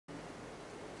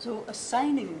So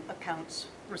assigning accounts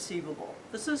receivable.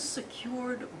 This is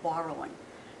secured borrowing.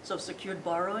 So secured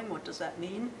borrowing, what does that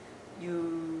mean?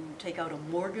 You take out a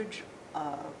mortgage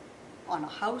on a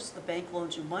house, the bank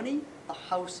loans you money, the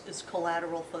house is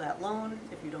collateral for that loan.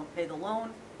 If you don't pay the loan,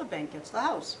 the bank gets the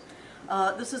house.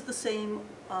 This is the same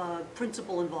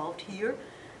principle involved here,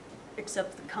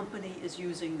 except the company is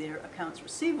using their accounts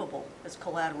receivable as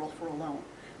collateral for a loan.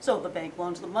 So the bank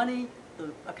loans the money, the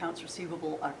accounts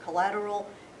receivable are collateral,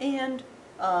 and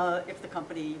if the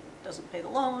company doesn't pay the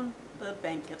loan, the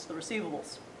bank gets the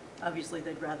receivables. Obviously,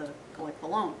 they'd rather collect the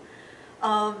loan.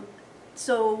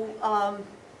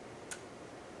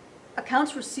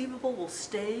 Accounts receivable will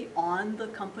stay on the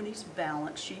company's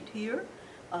balance sheet here.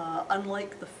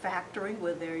 Unlike the factoring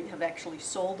where they have actually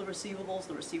sold the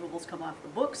receivables come off the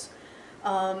books.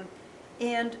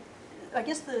 And I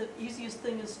guess the easiest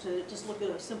thing is to just look at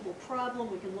a simple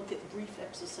problem. We can look at brief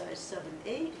exercise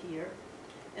 7-8 here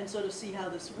and sort of see how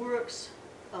this works.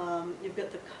 You've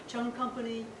got the Chung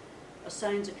company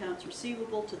assigns accounts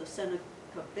receivable to the Seneca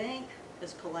Bank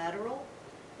as collateral.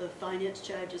 The finance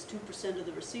charge is 2% of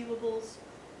the receivables,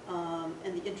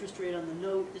 and the interest rate on the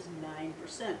note is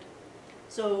 9%.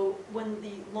 So when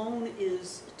the loan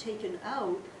is taken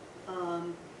out,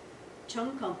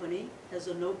 Chung company has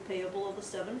a note payable of the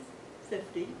 $750,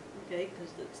 okay,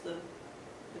 because it's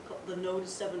the note is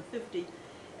 $750,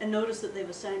 and notice that they've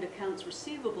assigned accounts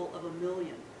receivable of $1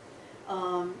 million.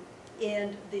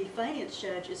 And the finance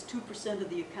charge is 2% of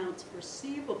the accounts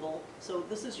receivable, so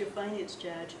this is your finance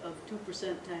charge of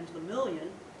 2% times the $1 million,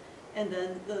 and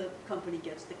then the company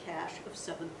gets the cash of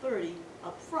 $730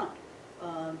 up front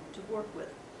to work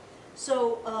with.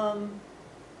 So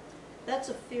that's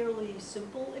a fairly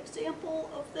simple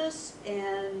example of this,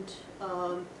 and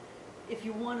if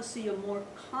you want to see a more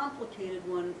complicated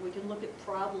one, we can look at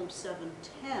problem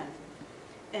 710.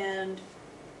 And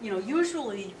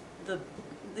usually the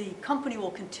company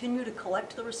will continue to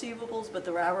collect the receivables, but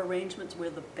there are arrangements where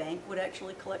the bank would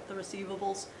actually collect the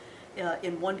receivables.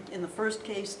 In the first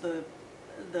case, the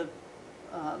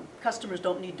customers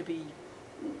don't need to be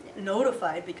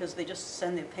notified because they just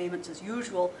send their payments as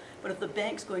usual. But if the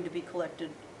bank's going to be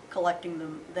collecting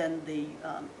them, then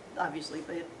obviously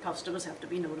the customers have to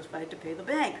be notified to pay the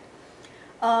bank.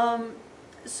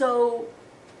 So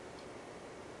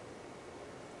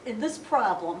in this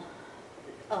problem,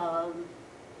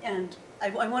 and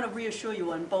I want to reassure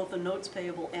you on both the notes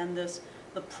payable and this,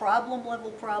 the problem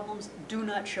level problems do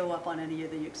not show up on any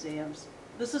of the exams.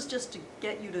 This is just to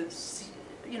get you to see,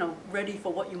 ready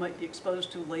for what you might be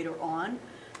exposed to later on.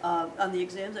 On the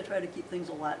exams, I try to keep things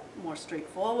a lot more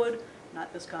straightforward,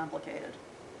 not this complicated.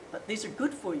 But these are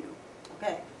good for you.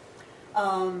 Okay.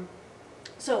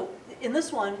 So in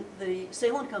this one, the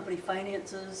Salem company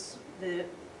finances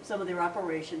some of their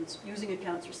operations using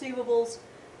accounts receivables.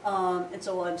 And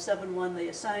so on 7-1, they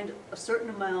assigned a certain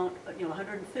amount,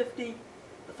 150.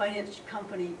 The finance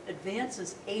company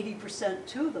advances 80%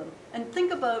 to them. And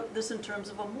think about this in terms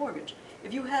of a mortgage.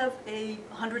 If you have a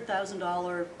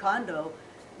 $100,000 condo,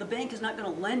 the bank is not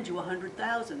going to lend you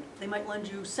 $100,000. They might lend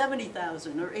you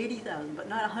 $70,000 or $80,000, but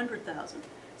not $100,000.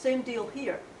 Same deal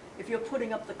here. If you're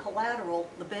putting up the collateral,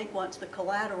 the bank wants the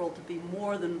collateral to be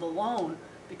more than the loan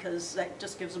because that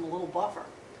just gives them a little buffer.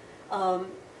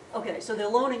 Okay, so they're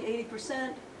loaning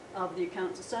 80% of the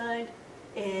accounts assigned,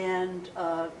 and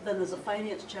then there's a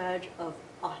finance charge of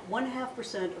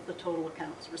 0.5% of the total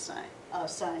accounts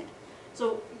assigned.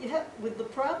 So with the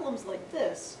problems like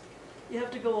this, you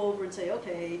have to go over and say,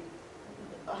 okay,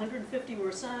 150 were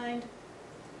assigned,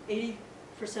 80%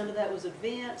 of that was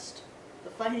advanced. The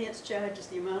finance charge is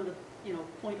the amount of,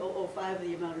 0.005 of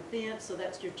the amount advanced, so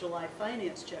that's your July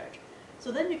finance charge.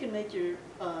 So then you can make your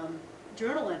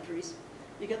journal entries.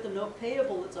 You get the note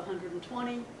payable, it's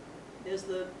 120, there's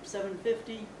the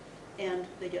 750, and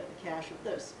they get the cash of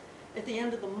this. At the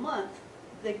end of the month,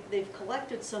 they've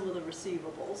collected some of the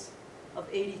receivables of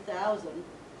 80,000,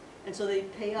 and so they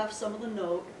pay off some of the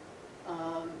note,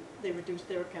 they reduce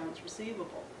their accounts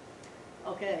receivable.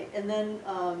 Okay, and then,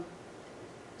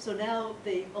 so now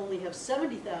they only have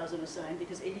 70,000 assigned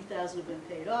because 80,000 have been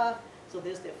paid off, so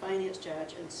there's their finance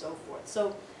charge and so forth.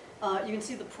 So you can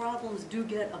see the problems do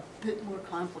get a bit more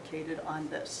complicated on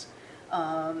this.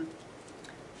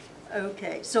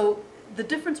 Okay, so the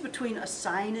difference between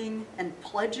assigning and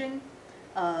pledging,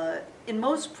 in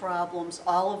most problems,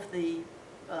 all of the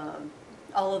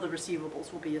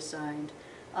receivables will be assigned.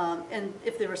 And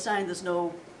if they're assigned, there's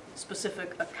no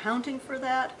specific accounting for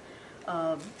that.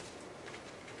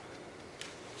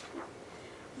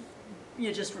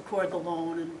 You just record the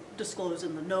loan and disclose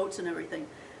in the notes and everything.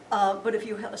 But if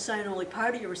you assign only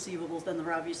part of your receivables, then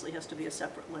there obviously has to be a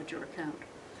separate ledger account.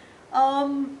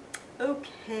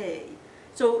 Okay,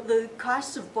 so the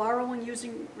costs of borrowing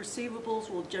using receivables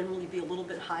will generally be a little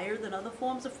bit higher than other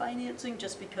forms of financing,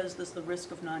 just because there's the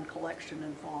risk of non-collection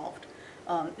involved.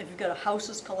 If you've got a house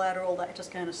as collateral, that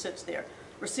just kind of sits there.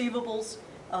 Receivables,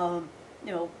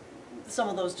 you know, some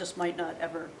of those just might not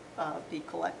ever be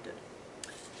collected.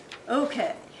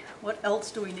 Okay, what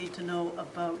else do we need to know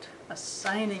about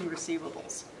assigning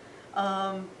receivables?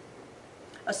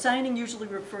 Assigning usually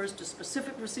refers to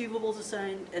specific receivables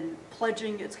assigned, and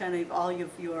pledging, it's kind of all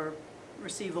of your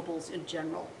receivables in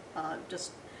general. I'm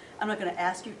not going to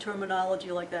ask you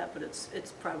terminology like that, but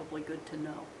it's probably good to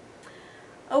know.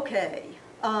 Okay,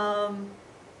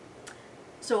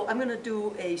 so I'm going to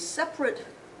do a separate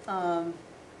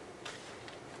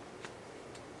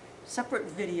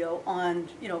video on,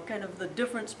 you know, kind of the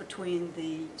difference between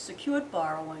the secured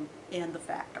borrowing and the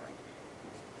factoring.